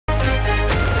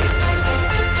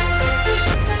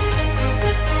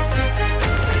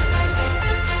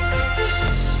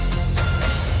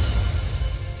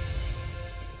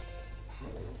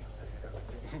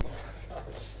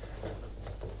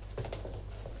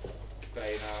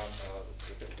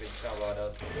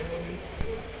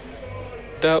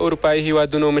د اروپایي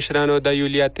هیوادونو مشرانو د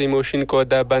یولیا تیموشینکو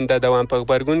د بند د دوام په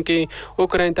غبرګون کې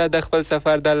اوکراین ته د خپل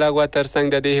سفر د لغوه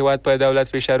ترڅنګ د دې هیواد په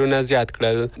دولت فشارونه زیات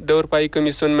کړل. د اروپایي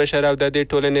کمیسیون مشر او د دې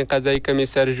ټولنې قضایي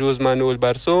کمیسر ژوز مانوئل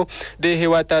بارسو د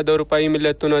هیواد ته د اروپایي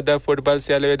ملتونو د فوټبال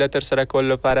سیالیو د ترسره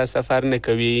کولو لپاره سفر نه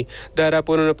کوي. د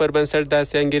راپورونو پر بنسټ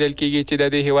داسې انګیرل کیږي چې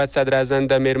د دې هیواد صدر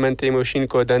اعظم د میرمن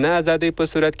تیموشینکو د نه ازادۍ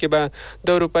په صورت کې به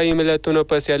د اروپایي ملتونو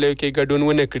په سیالیو کې ګډون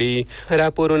ونه کړي.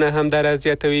 راپورونه هم دا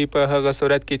زیاتوي په هغه صورت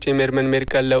کې چې میرمن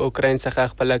میرکل له اوکراین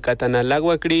څخه خپل کتنه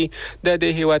لغوه کړي د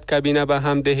دې هیواد کابینه به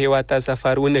هم د هیواد ته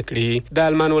سفر ونه کړي. د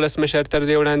آلمان ولسمشر تر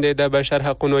دې وړاندې د بشر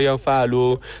حقونو یو فعال و.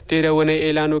 تېره اونۍ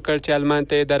اعلان وکړ چې آلمان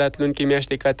ته د راتلونکي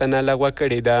میاشتې کتنه لغوه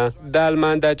کړې ده. د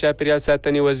آلمان د چاپیریال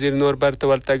ساتنې وزیر نوربرت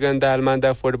ورتګن د آلمان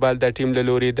د فوټبال د ټیم له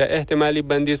لوري د احتمالي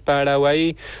بندیز په اړه وایي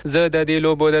زه د دې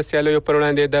لوبو د سیالیو پر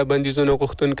وړاندې د بندیزونو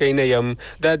غوښتونکی نه یم.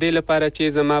 د دې لپاره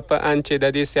چې زما په اند چې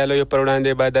د دې سیالیو پر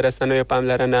وړاندې به د رسنیو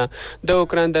پاملرنه د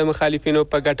اوکراین د مخالفینو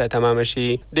په ګټه تمام شي.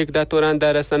 دیکتاتوران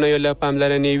د رسنیو له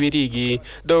پاملرنې ویریږي.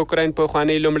 د اوکراین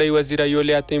پخوانۍ لومړۍ وزیره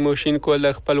یولیا تیموشینکو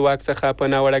له خپل واک څخه په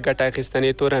ناوړه ګټه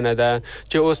اخیستنې تورنه ده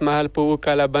چې اوس مهال په 7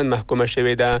 کاله بند محکومه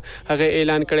شوې ده. هغه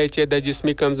اعلان کړی چې د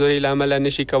جسمي کمزوري له امله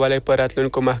نشي کولی په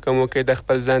راتلونکو محکمو کې د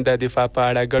خپل ځان د دفاع په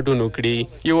اړه ګډون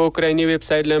وکړي. یو اوکرایني ویب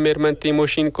سایټ له میرمن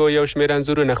تیموشینکو یو شمېر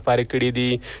انځورونه خپاره کړي دي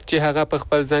چې هغه په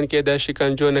خپل ځان کې د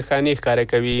شکنجو نښانې ښکاره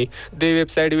کوي. د ویب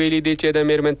سایټ ویلي دی چې د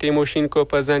میرمن تیموشینکو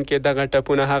په ځان کې دغه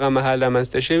ټپونه هغه مهال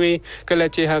رامنځته شوي کله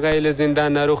چې هغه یې له زندان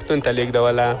نه روغتون ته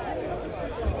لیږدوله.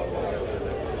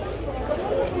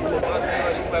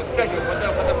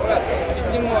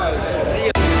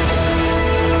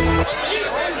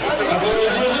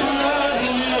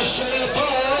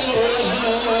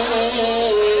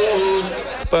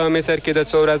 په مصر کې د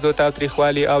څو ورځو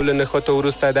تاوتریخوالي او له نښتو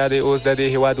وروسته دا د اوس د دې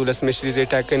هیواد ولسمشریزې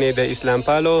ټاکنې د اسلام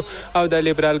پالو او د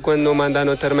لیبرال ګوند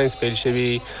نوماندانو ترمنځ پیل شوي.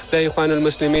 د اخوان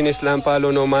المسلمین اسلام پالو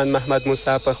نوماند محمد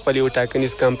موسی په خپل یو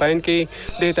ټاکنیز کمپاین کې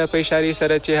دې ته په اشارې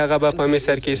سره چې هغه به په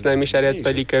مصر کې اسلامي شریعت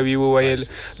پلي کوي وویل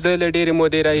زه له ډېرې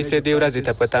مودې راهیسې دې ورځې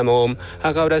ته په تمه وم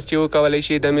هغه ورځ چې وکولی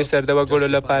شي د مصر د وګړو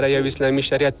لپاره یو اسلامي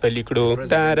شریعت پلي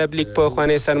کړو. د عرب لیګ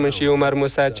پخوانی سرمنشي عمر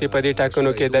موسی چې په دې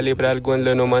ټاکنو کې د لیبرال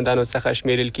ګوند له نوماندانو څخه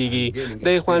شمیرل کیږي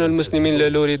د اخوان المسلمین له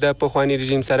لوري د پخواني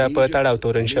رژیم سره په تړاو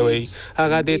تورن شوی.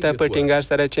 هغه دې ته په ټینګار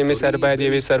سره چې مصر باید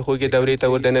یوې سرخوږي دورې ته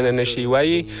ورننه نشي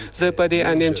وایي زه په دې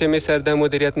اند یم چې مصر د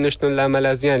مدیریت نشتون له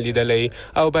امله زیان لیدلی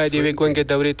او باید یوې ګونګې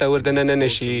دورې ته ورننه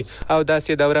نشي او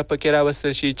داسې دوره پکې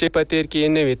راوستل شي چې په تیر کې یې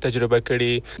نوې تجربه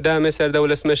کړي. د مصر د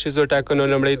ولسمشریزو ټاکنو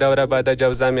لومړۍ دوره به د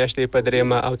جوزا میاشتې په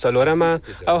 3 او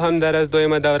 4 او همداراز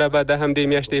دویمه دوره به د همدې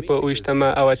میاشتې په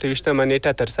 28 او 28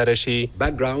 نیټه ترسره شي.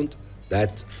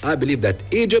 That I believe that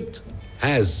Egypt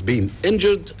has been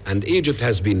injured and Egypt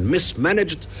has been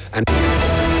mismanaged and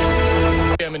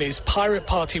Germany's Pirate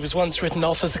Party was once written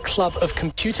off as a club of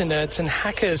computer nerds and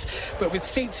hackers, but with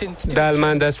seats in د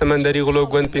آلمان د سمندري غلو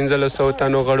ګوند 1500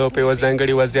 تنو غړو په یوه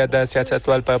ځانګړي وضعیت د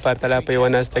سیاستوال په پرتله په یوه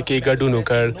ناسته کې ګډون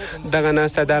وکړ. دغه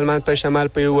ناسته د آلمان په شمال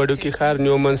په یو وړوکي ښار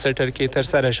نیومنسټر کې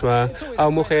ترسره شوه او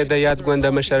موخه یې د یاد ګوند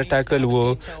د مشر ټاکل و.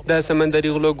 د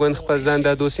سمندري غلو ګوند خپل ځان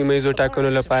د 2 سیمه ټاکنو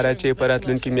لپاره چې په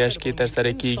راتلونکي میاشت کې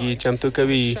ترسره کیږي چمتو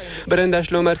کوي. برنده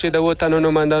شلومر چې د 7 تنو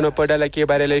نوماندانو په ډله کې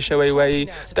بریالی شوی وایي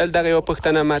تل دغه یو پوښتنه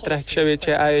مطرح شوې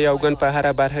چې آیا یو ګوند په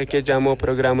هره برخه کې جامو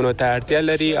پروګرامونو ته اړتیا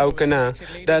لري او که نه.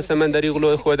 د سمندري غلو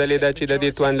ښودلې ده چې د دې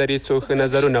توان لري څو ښه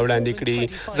نظرونه وړاندې کړي.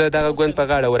 زه دغه ګوند په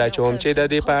غاړه وراچوم چې د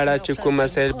دې په اړه چې کوم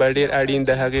مسایل به ډېر اړین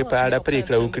د هغې په اړه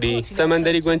پریکړه وکړي.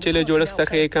 سمندري ګوند چې له جوړښت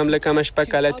څخه یې کم له کمه 6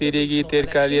 کاله تېرېږي تېر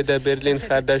کال یې د برلین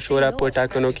ښار د شورا په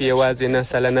ټاکنو کې یوازې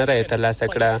 9 سلنه رایه ترلاسه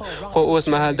کړه خو اوس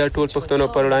مهال د ټول پښتنو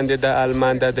پر وړاندې د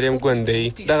آلمان د 3م ګوند دی.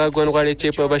 دغه ګوند غواړي چې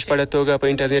په بشپړه توګه په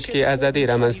انټرنیټ کې ازادي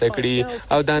رامنځته کړي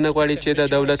او دا نه غواړي چې د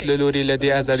دولت له لوري له دې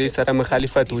ازادۍ سره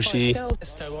مخالفت وشي.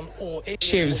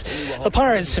 The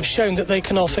Pirates have shown that they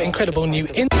can offer incredible new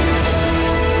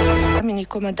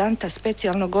komandanta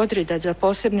specijalnog odreda za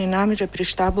posebne namere pri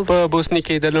štabu. په بوسني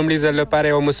کې د لومړي ځل لپاره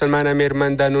یو مسلمانه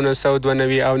میرمن د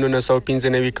 1992 او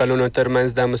 1995 کلونو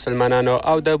ترمنځ د مسلمانانو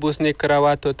او د بوسني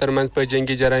کراواتو ترمنځ په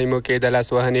جنگي جرايمو کې د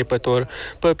لاس وهنې په تور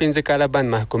په 15 کاله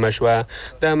بند محکومه شوه.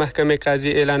 د محکمې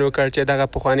قاضي اعلان وکړ چې دغه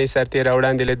پخوانی سرتیره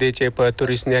وړاندې له دې چې په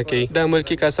توریسنیا کې د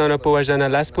ملکي کسانو په وژنه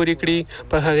لاس پورې کړي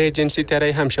په هغې جنسي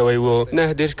تیری هم شوی و.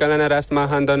 19 کلنه راستما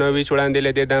هاندانویچ وړاندې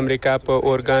له دې د امریکا په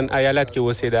اورګان ایالت کې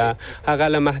اوسېده. هغه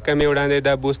له محکمې وړاندې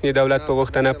د بوسني دولت په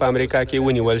غوښتنه په امریکا کې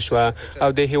ونیول شوه او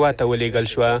د هیواد ته ولېږل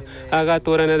شوه. هغه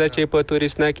تورنه ده چې په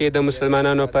توریسنا کې د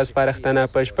مسلمانانو په سپارښتنه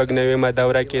په 96مه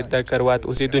دوره کې د کروات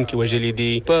اوسیدونکي وژلي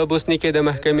دي. په بوسني کې د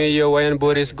محکمې یو ویان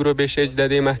بوریس ګروبیشچ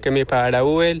د دې محکمې په اړه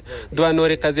وویل دوه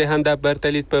نورې قضیې هم د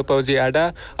برتلیت په پوځي اډه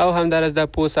او همدارس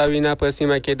د پوس او وینا په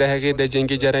سیمه کې د هغې د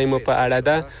جنگي جرایمو په اړه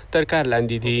ده تر کار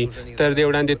لاندې دي. تر دې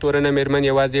وړاندې تورنه میرمن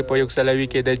یوازې په 100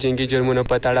 کې د جنگي جرمونو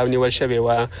په تړاو نیول شوې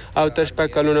وه او تر 6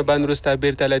 کلونو باندې وروسته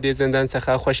بیرته له دې زندان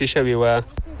څخه خوشي شوې وه.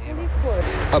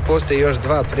 A postoje još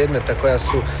 2 predmeta koja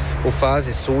su u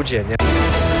fazi suđenja.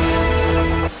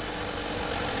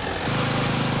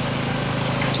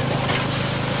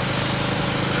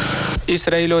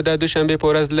 اسرائیل د دوشنبه په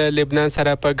ورځ له لبنان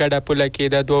سره په ګډه پوله کې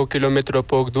د 2 کیلومترو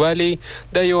په اوږدوالي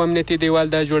د یو امنیتي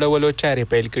دیوال د جوړولو چارې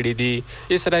پیل کړي دي.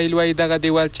 اسرائیل وايي دغه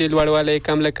دیوال چې لوړوالی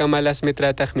کم له کمه 10 متره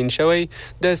تخمین شوی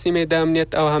د سیمې د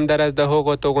امنیت او همدارس د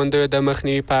هغو توغندیو د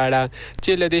مخنیوي په اړه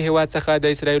چې له دې هیواد څخه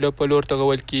د اسرائیل په لور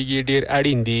توغول کیږي ډیر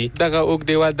اړین دي. دغه اوږد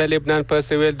دیوال د لبنان په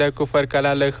سویل د کفر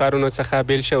کلا له ښارونو څخه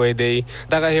بیل شوی دی.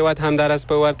 دغه هیواد همدارس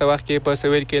په ورته وخت کې په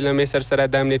سویل کې له مصر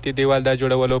سره د امنیتي دیوال د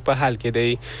جوړولو په حال کې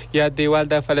دی. یا دیوال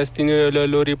د فلسطینیو له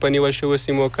لوري په نیول شوو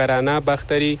سیمو کرانه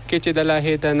باختري کې چې د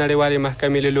لاهې د نړیوالې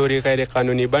محکمې له لوري غیر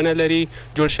قانوني بڼه لري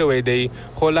جوړ شوی دی،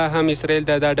 خو لا هم اسرائیل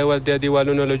د دا ډول د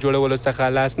دیوالونو له جوړولو څخه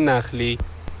لاس نه اخلي.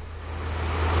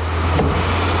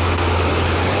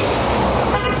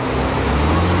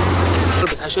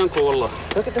 بس عشانكم والله.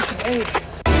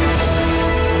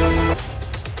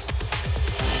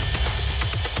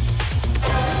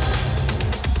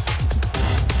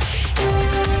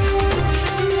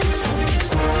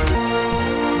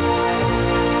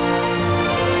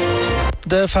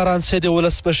 د فرانسې د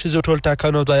ولسمشریزو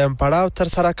ټولټاکنو دویم پړاو تر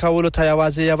سره کولو ته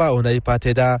یوازې یوه اونۍ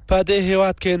پاتې ده. په دې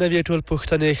هیواد کې نوې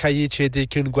ټولپوښتنې ښیي چې د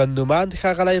کیڼ ګوند نوماند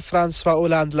ښاغلی فرانسوا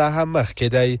اولاند لا هم مخکې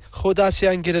دی، خو داسې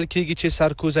انګیرل کیږي چې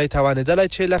سارکوزی توانېدلی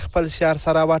چې له خپل سیار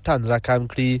سره واټن راکم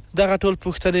کړي. دغه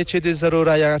ټولپوښتنې چې د زرو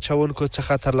رایه اچوونکو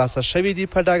څخه ترلاسه شوي دي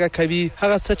په ډاګه کوي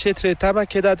هغه څه چې ترې تمه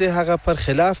کېده د هغه پر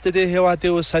خلاف د دې هیواد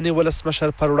د اوسني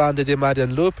ولسمشر پر وړاندې د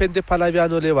مارین لوپن د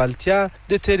پلویانو لیوالتیا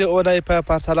د تېرې اونۍ په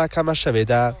پرتله کمه شوې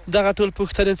ده. دغه ټول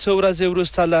پوښتنې څو ورځې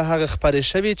وروسته له هغه خپرې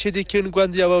شوې چې د کیڼ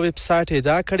ګوند یوه ویب سایټ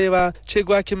ادعا کړې وه چې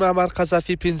ګواکې معمر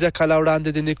قذافي 15 کاله وړاندې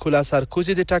د نیکولا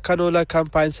سارکوزي د ټاکنو له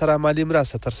کمپاین سره مالي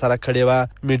مرسته ترسره کړې وه.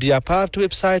 میډیا پارت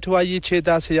ویب سایټ وایي چې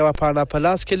داسې یوه پاڼه په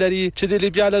لاس کې لري چې د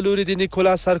لیبیا له لوري د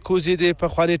نیکولا سارکوزي د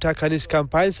پخواني ټاکنیز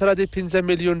کمپاین سره د 15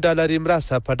 میلیون ډالري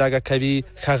مرسته په ډاګه کوي.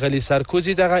 ښاغلي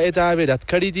سارکوزي دغه ادعاوې رد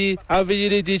کړي دي او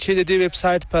ویلي دي چې د دې ویب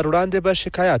سایټ پر وړاندې به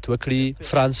شکایت وکړي.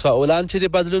 فرانسوا اولاند چې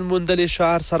د بدلون موندلې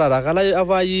شعار سره راغلی او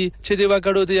وایي چې د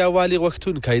وګړو د یووالي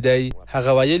غوښتونکی دی.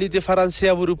 هغه ویلي د فرانسې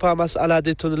او اروپا مسئله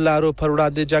د توندلارو پر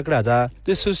وړاندې جګړه ده.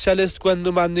 د سوسیالیست ګوند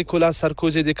نوماند نیکولا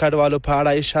سارکوزي د کډوالو په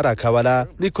اړه اشاره کوله.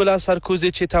 نیکولا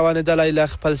سارکوزي چې توانېدلی له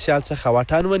خپل سیال څخه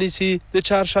واټن ونیسي د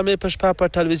چهارشنبې په شپه په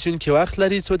ټلویزیون کې وخت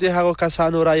لري څو د هغو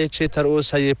کسانو رایې چې تر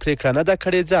اوسه یې پرېکړه نه ده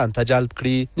کړې ځان ته جلب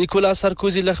کړي. نیکولا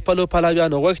سارکوزي له خپلو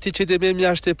پلویانو غوښتي چې د مې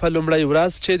میاشتې په لومړۍ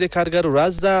ورځ چې د کارګر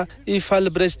ورځ ده ایفل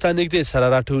برج ته نږدې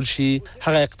سره راټول شي.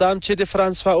 هغه اقدام چې د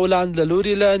فرانسوا اولاند له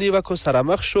لوري له نیوکو سره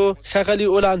مخ شو. ښاغلي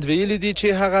اولاند ویلي دي چې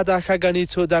هغه دا ښه ګڼي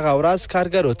څو دغه ورځ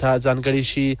کارګرو ته ځانګړې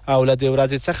شي او له دې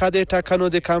ورځې څخه د ټاکنو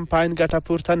د کمپاین ګټه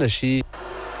پورته نه شي.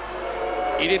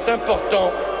 Il est important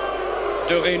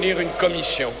de réunir une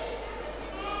commission.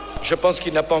 Je pense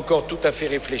qu'il n'a pas encore tout à fait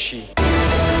réfléchi.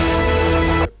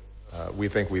 We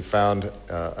think we found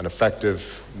an effective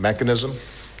mechanism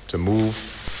to move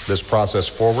this process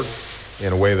forward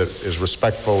in a way that is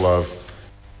respectful of.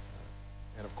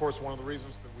 And of course, one of the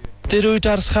reasons that we. د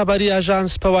رویټرز خبري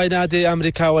اژانس په وینا د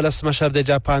امریکا ولسمشر د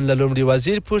جاپان له لومړي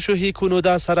وزیر پوشوهیکو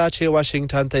نودا سره چې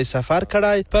واشنگټن ته سفر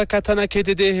کړی په کتنه کې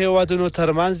د دې هیوادونو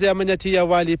ترمنځ د امنیتي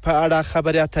یووالي په اړه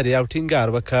خبرې اترې او ټینګار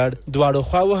وکړ. دواړو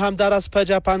خواو همدارس په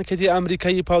جاپان کې د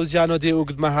امریکایي پوځیانو د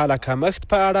اوږدمهاله کمښت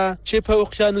په اړه چې په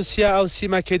اوقیانوسیا او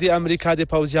سیمه کې د امریکا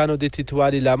د پوځیانو د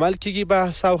ټیټوالي لامل کېږي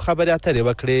بحث او خبرې اترې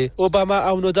وکړې. اوباما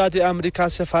او نودا د امریکا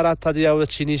سفارت ته د یو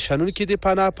چینی شنونکي د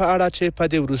پناه په اړه چې په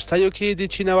دې وروستیو کې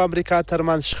د چین او امریکا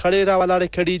ترمنځ شخړې راولاړې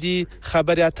کړي دي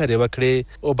خبرې اترې وکړې.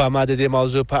 اوباما د دې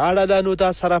موضوع په اړه له نودا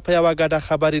سره په یوه ګډه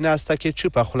خبري ناسته کې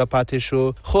چوپه خوله پاتې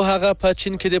شو، خو هغه په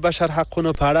چین کې د بشر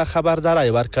حقونو په اړه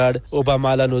خبرداری ورکړ.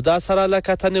 اوباما له نودا سره له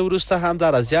کتنې وروسته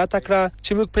همداره زیاته کړه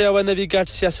چې موږ په یوه نوي ګډ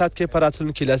سیاست کې په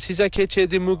راتلونکي لسیزه کې چې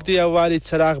د موږ د یووالي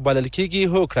څراغ بلل کېږي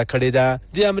هوکړه کړې ده.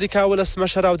 د امریکا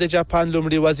ولسمشر او د جاپان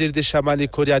لومړي وزیر د شمالي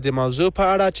کوریا د موضوع په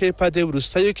اړه چې په دې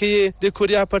وروستیو کې د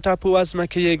کوریا په ټاپو وزمه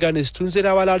کې یې ګڼې ستونزې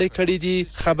راولاړې غاړې کړي دي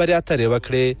خبرې اترې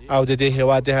وکړې او د دې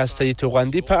هیواد د هسته‌ایي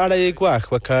توغندي په اړه یې ګواښ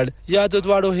وکړ. یا د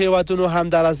دواړو هیوادونو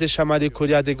همداراز د شمالي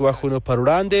کوریا د ګواښونو پر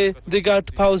وړاندې د ګډ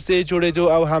پوځ د جوړېدو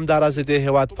او همداراز د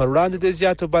هیواد پر وړاندې د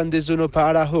زیاتو بندیزونو په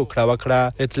اړه هوکړه وکړه.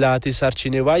 اطلاعاتي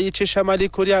سرچینې وایي چې شمالي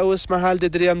کوریا اوس مهال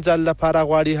د دریم ځل لپاره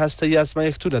غواړي هسته‌ایي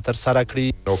ازمایښتونه ترسره کړي.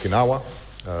 Okinawa,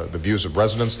 the views of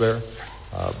residents there,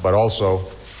 but also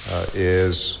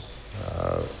is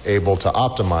able to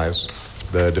optimize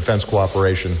the defense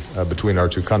cooperation between our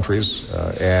two countries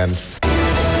and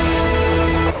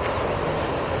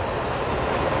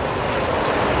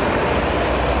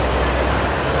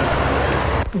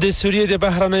د سوریې د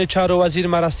بهرنیو چارو وزیر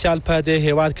مرستیال په دې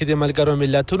هیواد کې د ملګرو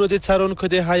ملتونو د څارونکو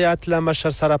د هیئت له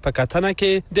مشر سره په کتنه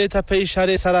کې د ته په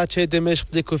اشارې سره چې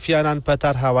دمشق د کوفی عنان په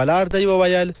طرحه ولاړ دی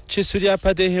وویل چې سوریه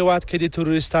په دې هیواد کې د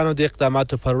تروریستانو د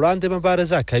اقداماتو پر وړاندې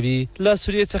مبارزه کوي. له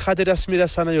سوریې څخه د رسمي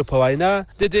رسنیو په وینا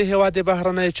د دې هیواد د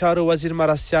بهرنیو چارو وزیر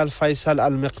مرستیال فیصل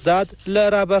المقداد له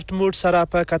رابرټ موډ سره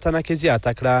په کتنه کې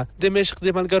زیاته کړه دمشق د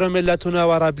ملګرو ملتونو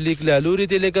او عرب لیګ له لوري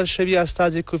د لېږل شوي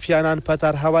استازي کوفی عنان په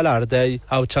طرحه ولاړ دی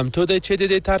او چمتو دی چې د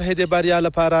دې طرحې د بریا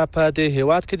لپاره په دې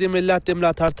هیواد کې د ملت د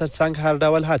ملاتړ ترڅنګ هر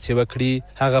ډول هڅې وکړي.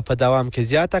 هغه په دوام کې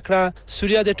زیاته کړه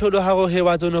سوریه د ټولو هغو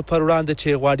هیوادونو پر وړاندې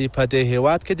چې غواړي په دې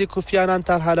هیواد کې د کوفی عنان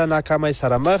طرحه له ناکامۍ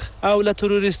سره مخ او له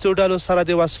تروریستو ډلو سره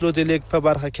د وسلو د لیږد په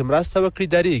برخه کې مرسته وکړي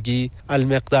دریږي.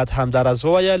 المقداد همداراز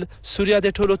وویل سوریه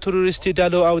د ټولو تروریستي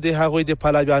ډلو او د هغوی د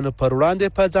پلویانو پر وړاندې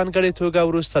په ځانګړې توګه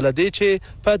وروسته له دې چې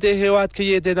په دې هیواد کې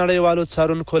یې د نړیوالو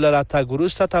څارونکو له راتګ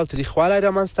وروسته تاوتریخوالی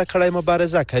رامنځته کړی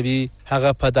مبارزه کوي.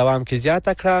 هغه په دوام کې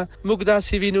زیاته کړه موږ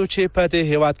داسې وینو چې په دې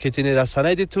هیواد کې ځینې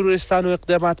رسنۍ د تروریستانو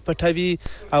اقدامات پټوي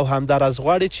او همداراز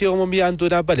غواړي چې عمومي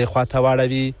اندونه بلې خواته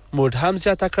واړوي. موډ هم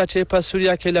زیاته کړه چې په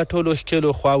سوریه کې له ټولو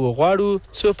ښکېلو خواوو غواړو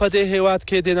څو په دې هیواد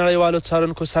کې د نړیوالو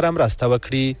څارونکو سره مرسته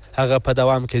وکړي. هغه په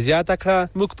دوام کې زیاته کړه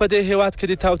موږ په دې هیواد کې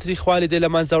د تاوتریخوالي د له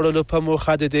منځه وړلو په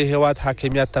موخه د دې هیواد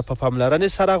حاکمیت ته په پاملرنې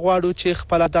سره غواړو چې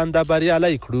خپله دنده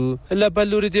بریالی کړو. له بل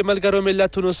لوري د ملګرو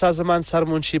ملتونو سازمان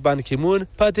سرمنشي بان کی مون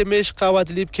په دمشق او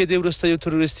ادلیب کې د وروستیو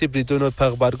تروریستي بریدونو په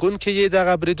غبرګون کې یې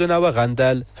دغه بریدونه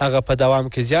وغندل. هغه په دوام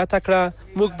کې زیاته کړه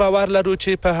موږ باور لرو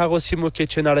چې په هغو سیمو کې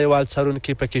چې نړیوال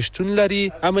څارونکي پکې شتون لري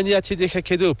امنیت یې د ښه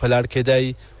کېدو په لړ کې دی.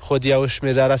 خو د یو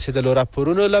شمېر رارسېدلو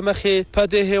راپورونو له مخې په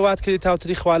دې هیواد کې د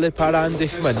تاوتریخوالي په اړه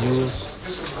اندېښمن یو.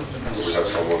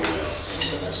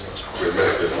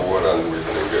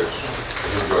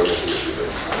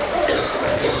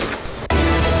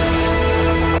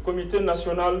 Comité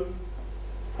national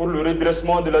pour le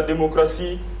redressement de la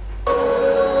démocratie.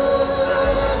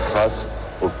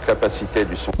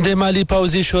 د مالی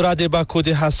پوځي شورا د باکو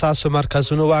د حساسو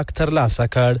مرکزونو واک ترلاسه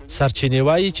کړ. سرچینې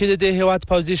وایي چې د دې هیواد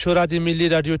پوځي شورا د ملي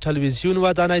رادیو تلویزیون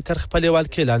ودانۍ تر خپلې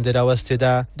ولکې لاندې راوستې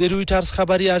ده. د رویټرز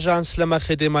خبري اژانس له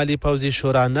مخې د مالی پوځي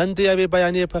شورا نن د یوې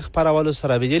بیانیې په خپرولو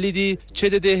سره ویلي دي چې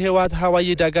د دې هیواد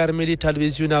هوایي ډګر ملي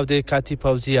تلویزیون او د کاتي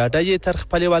پوځي اډه یې تر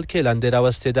خپلې ولکې لاندې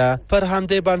راوستې ده. پر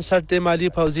همدې بنسټ د مالی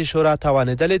پوځي شورا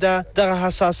توانېدلې ده دغه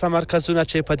حساسه مرکزونه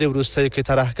چې په دې وروستیو کې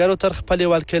ترهګرو تر خپلې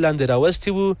ولکې لاندې راوستي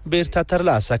بیرته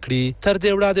ترلاسه کړي. تر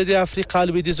دې وړاندې د افریقا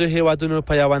لویدیځو هیوادونو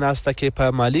په یوه ناسته کې په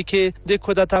مالي کې د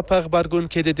کودتا په غبرګون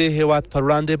کې د دې هیواد پر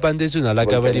وړاندې بندیزونه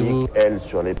لګولي وو.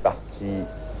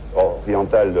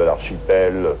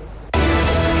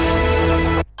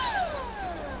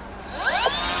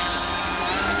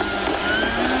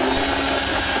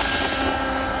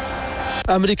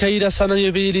 امریکایي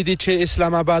رسنیو ویلي دي چې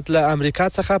اسلام آباد له امریکا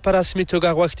څخه په رسمي توګه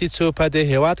غوښتي څو په دې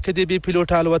هیواد کې د بې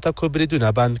پیلوټه الوتکو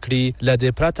بریدونه بند کړي. له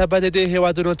دې پرته به د دې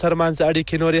هیوادونو ترمنځ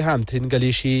اړیکې نورې هم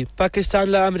ترینګلې شي. پاکستان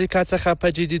له امریکا څخه په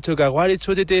جدي توګه غواړي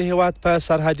څو د دې هیواد په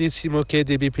سرحدي سیمو کې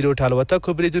د بې پیلوټه الوتکو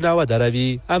بریدونه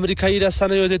ودروي. امریکایي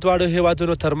رسنیو د دواړو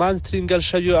هیوادونو ترمنځ ترینګل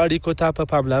شویو اړیکو ته په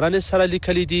پاملرنې سره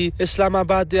لیکلي دي اسلام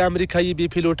آباد د امریکایي بې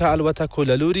پیلوټه الوتکو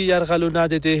له لوري یرغلونه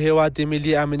د دې هیواد د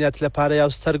ملي امنیت لپاره یو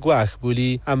ستر ګواښ بولي.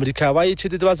 امریکا وایي چې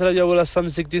د 2011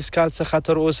 زیږدیز کال څخه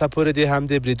تر اوسه پورې د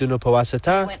همدې بریدونو په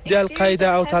واسطه د القاعده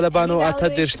او طالبانو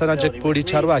 38 تنه جګپوړي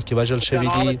چارواکي وژل شوي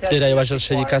دي. ډېری وژل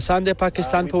شوي کسان د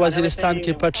پاکستان په وزیرستان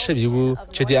کې پټ شوي وو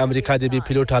چې د امریکا د بې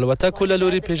پیلوټ الوتکو له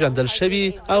لوري پیژندل شوي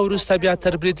او وروسته بیا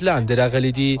تر برید لاندې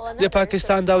راغلي دي. د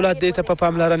پاکستان دولت دې ته په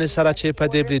پاملرنې سره چې په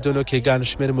دې بریدونو کې ګڼ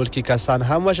شمېر ملکي کسان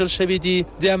هم وژل شوي دي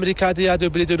د امریکا د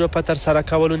یادو بریدونو په ترسره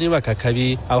کولو نیوکه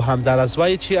کوي او همداراز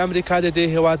وایي چې امریکا د دې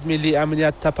هیواد ملي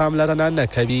امنیت ته پاملرنه نه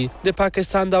کوي. د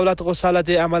پاکستان دولت غوسه له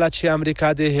دې امله چې امریکا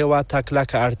د هیواد ته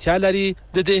کلکه اړتیا لري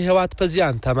د دې هیواد په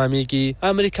زیان تمامیږي.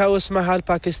 امریکا اوس مهال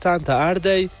پاکستان ته اړ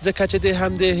دی ځکه چې د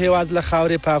همدې هیواد له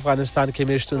خاورې په افغانستان کې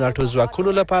میشتو ناټو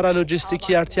ځواکونو لپاره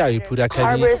لوجستیکي اړتیاوې پوره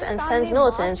کوي.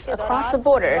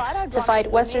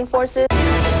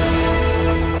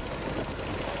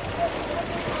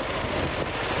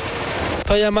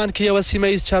 په یمن کې یو سیمه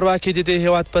ایز چارواکي د دې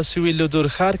هیواد په سویل لودور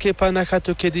ښار کې په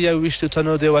نښتو کې د 20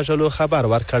 تنو د وژلو خبر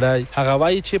ورکړی. هغه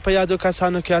وایي چې په یادو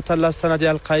کسانو کې 18 تنه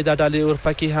د القاعده ډلې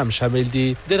اورپکي هم شامل دي.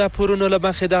 د راپورونو له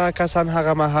مخې دغه کسان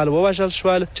هغه مهال ووژل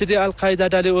شول چې د القاعده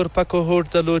ډلې اورپکو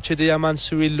هوډ درلود چې د یمن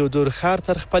سویل لودور ښار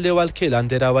تر خپلې ولکې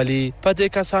لاندې راولي. په دې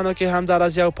کسانو کې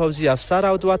همداراز یو پوځي افسر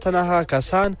او 2 تنه هغه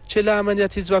کسان چې له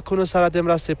امنیتي ځواکونو سره د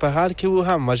مرستې په حال کې وو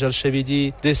هم وژل شوي دي.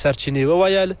 د سرچینې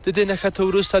وویل د دې نښتو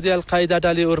وروسته د القاعده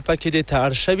ډلې اورپکي دې ته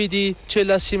اړ شوي دي چې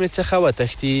له سیمې څخه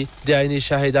وتښتي. د عیني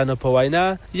شاهدانو په وینا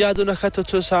یادو نښتو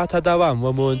څو ساعته دوام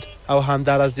وموند او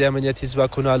همداراز د امنیتي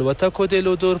ځواکونو الوتکو د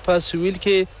لودور په سویل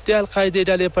کې د القاعدې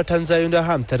ډلې پټنځایونه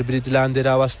هم تر برید لاندې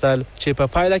راوستل چې په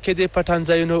پایله کې د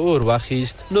پټنځایونو اور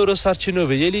واخیست. نورو سرچینو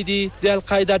ویلي دي د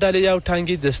القاعده ډلې یو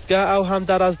ټانګي دستګاه او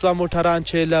همداراز 2 موټران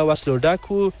چې له وسلو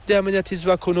ډک وو د امنیتي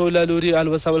ځواکونو له لوري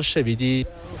الوځول شوي دي.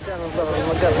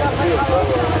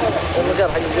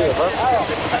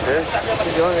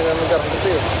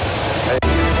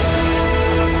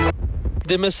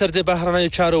 د مصر د بهرنیو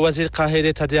چارو وزیر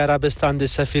قاهرې ته د عربستان د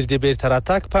سفیر د بیرته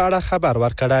راتګ په اړه خبر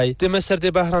ورکړی. د مصر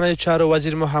د بهرنیو چارو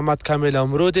وزیر محمد کامل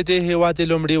عمرو د دې هیواد د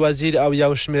لومړي وزیر او یو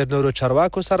شمېر نورو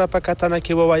چارواکو سره په کتنه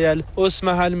کې وویل اوس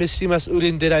مهال مصري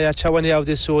مسؤلین د رایه اچونې او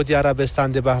د سعودي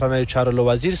عربستان د بهرنیو چارو له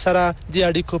وزیر سره د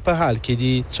اړیکو په حال کې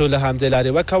دي څو له همدې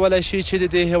لارې وکولی شي چې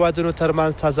د دې هیوادونو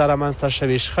ترمنځ تازه رامنځته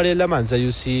شوې شخړې له منځه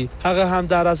یوسي. هغه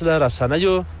همداراز له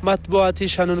رسنیو مطبوعاتي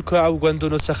شنونکو او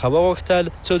ګوندونو څخه وغوښتل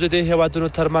څو د دې هیوادونو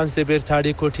ترمنځ د بیرته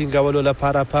اړیکو ټینګولو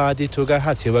لپاره په عادي توګه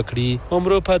هڅې وکړي.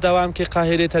 عمرو په دوام کې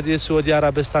قاهرې ته د سعودي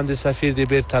عربستان د سفیر د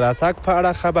بیرته راتګ په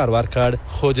اړه خبر ورکړ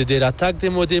خو د دې راتګ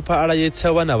د مودې په اړه یې څه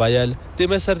ونه ویل. د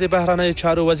مصر د بهرنیو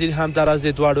چارو وزیر همداراز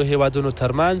د دواړو هیوادونو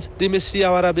ترمنځ د مصري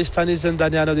او عربستاني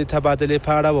زندانیانو د تبادلې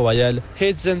په اړه وویل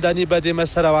هیڅ زنداني به د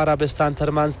مصر او عربستان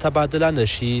ترمنځ تبادله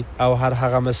نشي او هر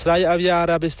هغه مصری او یا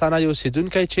عربستاني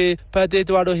اوسیدونکی چې په دې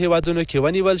دواړو هیوادونو کې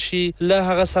ونیول شي له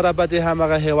هغه سره به د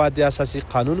همغه هیواد د اساسي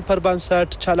قانون پر بنسټ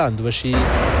چلند وشي.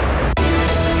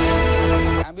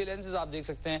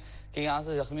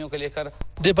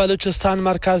 د بلوچستان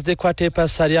مرکز د کوټې په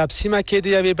سریاب سیمه کې د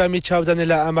یوې بمي چاودنې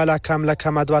له امله کم له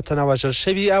کمه 2 تنه وژل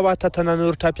شوي او 8 تنه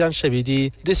نور ټپیان شوي دي.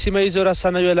 د سیمه ییزو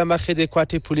رسنیو له مخې د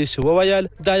کوټې پولیسو وویل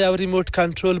دا یو ریموټ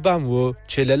کنټرول بم و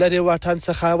چې له لرې واټن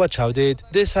څخه وچاودېد.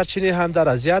 د سرچینې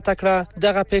همداراز زیاته کړه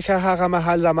دغه پیښه هغه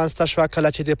مهال رامنځته شوه کله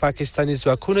چې د پاکستاني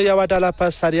ځواکونو یوه ډله په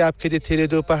سریاب کې د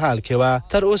تېرېدو په حال کې وه.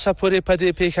 تر اوسه پورې په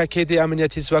دې پیښه کې د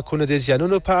امنیتي ځواکونو د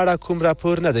زیانونو په اړه کوم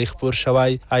راپور نه دی خپور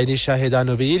شوی. عیني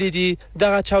شاهدانو ویلي دي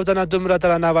دغه چاودنه دومره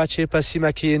درنه وه چې په سیمه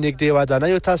کې نږدې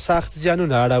ودانیو ته سخت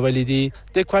زیانونه اړولي دي.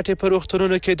 د کوټې په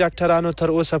روغتونونو کې ډاکټرانو تر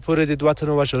اوسه پورې د 2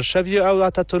 تنو وژل شویو او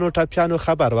 8 تنو ټپیانو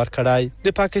خبر ورکړی.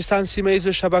 د پاکستان سیمه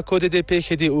ییزو شبکو د دې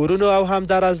پیښې د اورونو او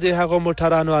همداراز د هغو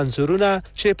موټرانو انځورونه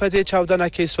چې په دې چاودنه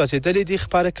کې سوځېدلي دي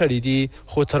خپاره کړي دي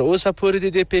خو تر اوسه پورې د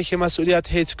دې پیښې مسؤلیت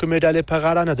هیڅ کومې ډلې په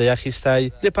غاړه نه دی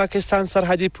اخیستی. د پاکستان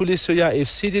سرحدي پولیسو یا اف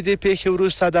سی د دې پیښې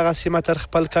وروسته دغه سیمه تر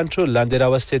خپل کنټرول لاندې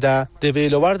راوستې ده. د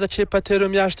ویلو وړ ده چې په تیرو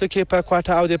میاشتو کې په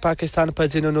کوټه او د پاکستان په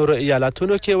ځینو نورو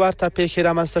ایالتونو کې ورته پیښې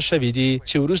رامنځته شوي دي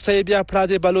چې وروسته یې بیا پړه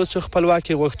د بلوڅو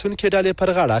خپلواکي غوښتونکې ډلې پر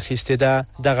غاړه اخیستې ده.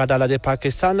 دغه ډله د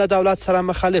پاکستان له دولت سره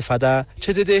مخالفه ده چې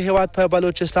د دې هیواد په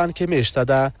بلوچستان کې میشته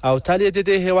ده او تل یې د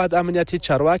دې هیواد امنیتي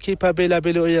چارواکي په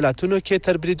بیلابیلو ایالتونو کې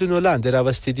تر بریدونو لاندې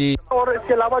راوستي دي. और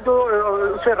इसके अलावा जो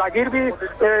उससे रागीर भी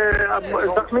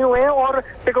जख्मी हुए हैं और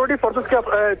सिक्योरिटी फोर्सेस के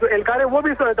जो एहलकार है वो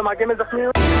भी धमाके में जख्मी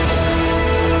हुए.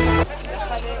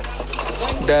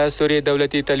 د سوریې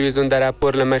دولتي تلویزیون د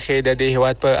راپور له مخې د دې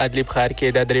هیواد په ادلیب ښار کې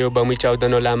د 3 بمي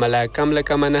چاودنو له امله کم له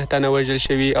کمه 9 تنه وژل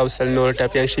شوي او 100 نور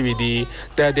ټپیان شوي دي.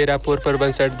 د دې راپور پر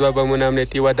بنسټ 2 بمونه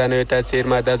امنیتي ودانیو ته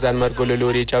څیرمه د ځانمرګو له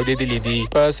لوري چاودېدلي دي.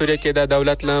 په سوریه کې د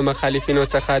دولت له مخالفینو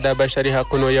څخه د بشري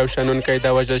حقونو یو شنونکی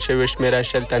د وژل شویو شمېره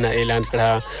 10 تنه اعلان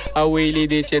کړه او ویلي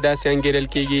دي چې داسې انګیرل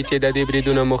کیږي چې د دې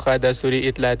بریدونو موخه د سوریې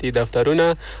اطلاعاتي دفترونه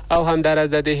او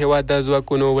همداراز د دې هیواد د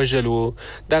ځواکونو وژل وو.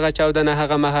 دغه چاودنه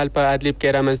هغه مهال په ادلیب کې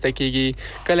رامنځته کیږي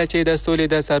کله چې د سولې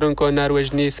د څارونکو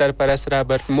ناروژني سرپرست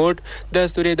رابرټ موډ د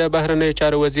سوریې د بهرنیو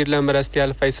چارو وزیر له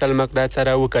مرستیال فیصل مقداد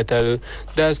سره وکتل.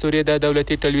 د سوریې د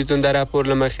دولتي تلویزیون د راپور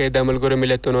له مخې د ملګرو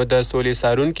ملتونو د سولې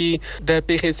څارونکي د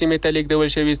پیښې سیمې ته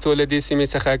لیږدول شوي څو له دې سیمې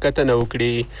څخه کتنه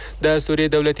وکړي. د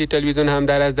سوریې دولتي تلویزیون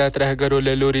همداراز د ترهګرو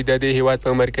له لوري د دې هیواد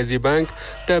په مرکزي بانک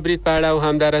د برید په اړه او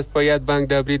همداراز په یاد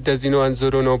بانک د برید د ځینو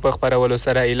انځورونو په خپرولو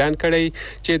سره اعلان کړی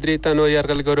چې 3 تنو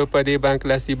یرغلګرو په دې بانک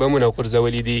لاسي بمونه غورځولي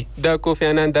غځولي دي. د کوفی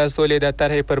عنان د سولې د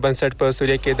طرحې پر بنسټ په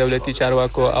سوریه کې دولتي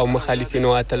چارواکو او مخالفینو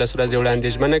 18 ورځې وړاندې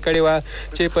ژمنه کړې وه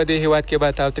چې په دې هیواد کې به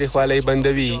تاوتریخوالی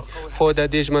بندوي، خو د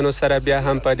دې ژمنو سره بیا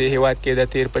هم په دې هیواد کې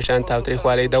د تیر په شان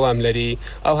تاوتریخوالی دوام لري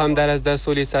او همداراز د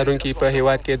سولې څارونکي په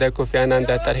هیواد کې د کوفی عنان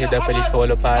د طرحې د پلي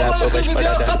کولو په اړه په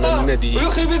بشپړه ډاډمن نه دي.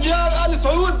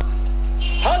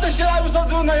 هذا الشيء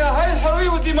يصدرونه يا هاي الحريه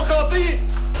والديمقراطيه